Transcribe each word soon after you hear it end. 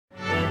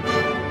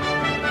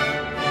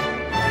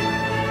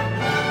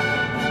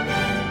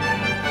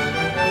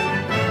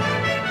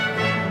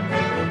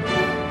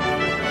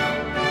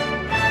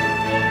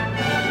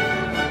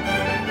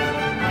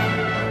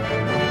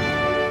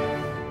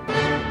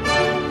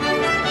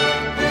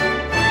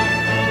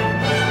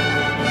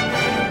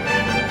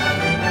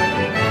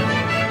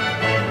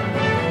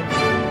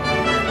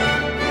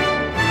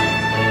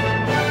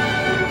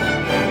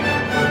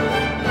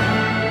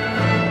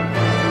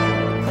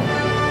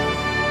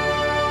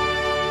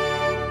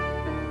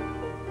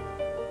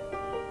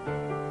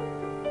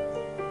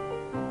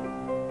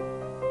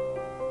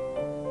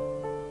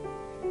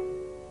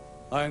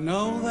I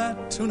know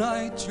that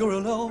tonight you're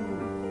alone,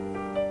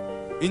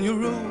 in your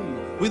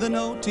room with a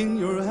note in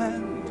your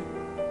hand.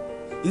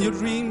 In your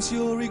dreams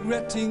you're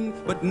regretting,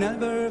 but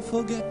never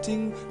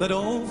forgetting that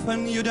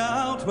often you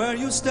doubt where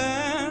you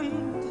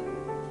stand.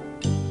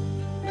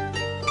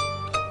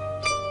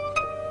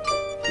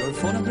 Your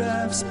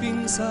phonograph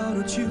spins out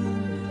of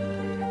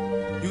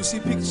tune. You see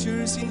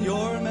pictures in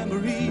your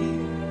memory.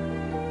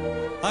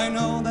 I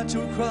know that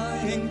you're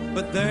crying,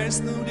 but there's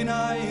no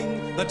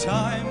denying that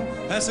time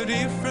has a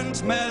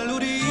different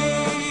melody.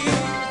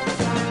 Jennie,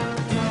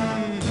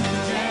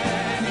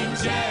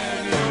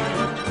 Jennie,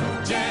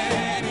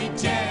 Jennie,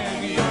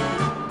 Jennie,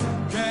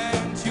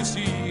 can't you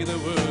see the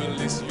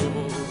world is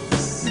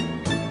yours?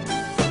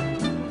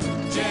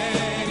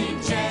 Jennie,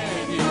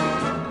 Jennie,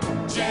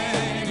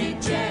 Jennie,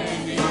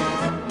 Jennie,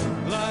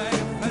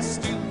 life has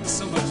still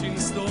so much in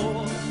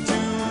store to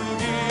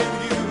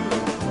give you.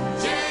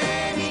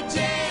 Jennie,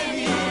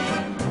 Jennie,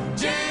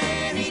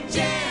 Jennie,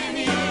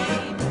 Jennie,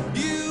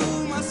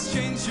 you must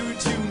change your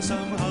tune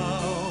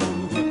somehow.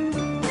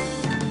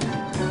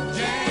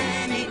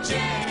 Jennie,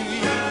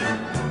 Jennie,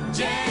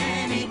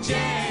 Jennie,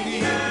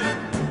 Jennie,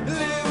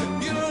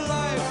 live your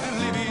life and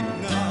live it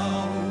now.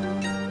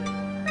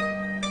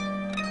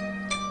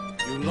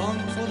 You long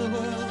for the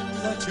world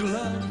that you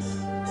love,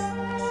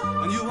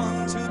 and you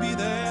want to be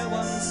there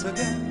once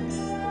again.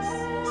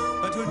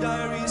 But your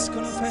diary's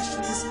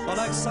confessions are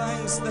like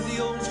signs that the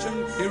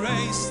ocean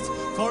erased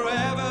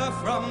forever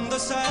from the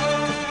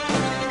sand.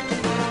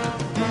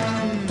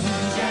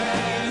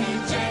 Jennie,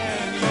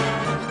 Jennie,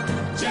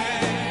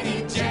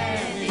 Jennie,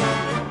 Jennie,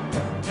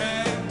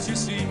 can't you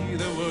see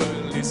the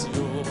world is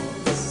yours?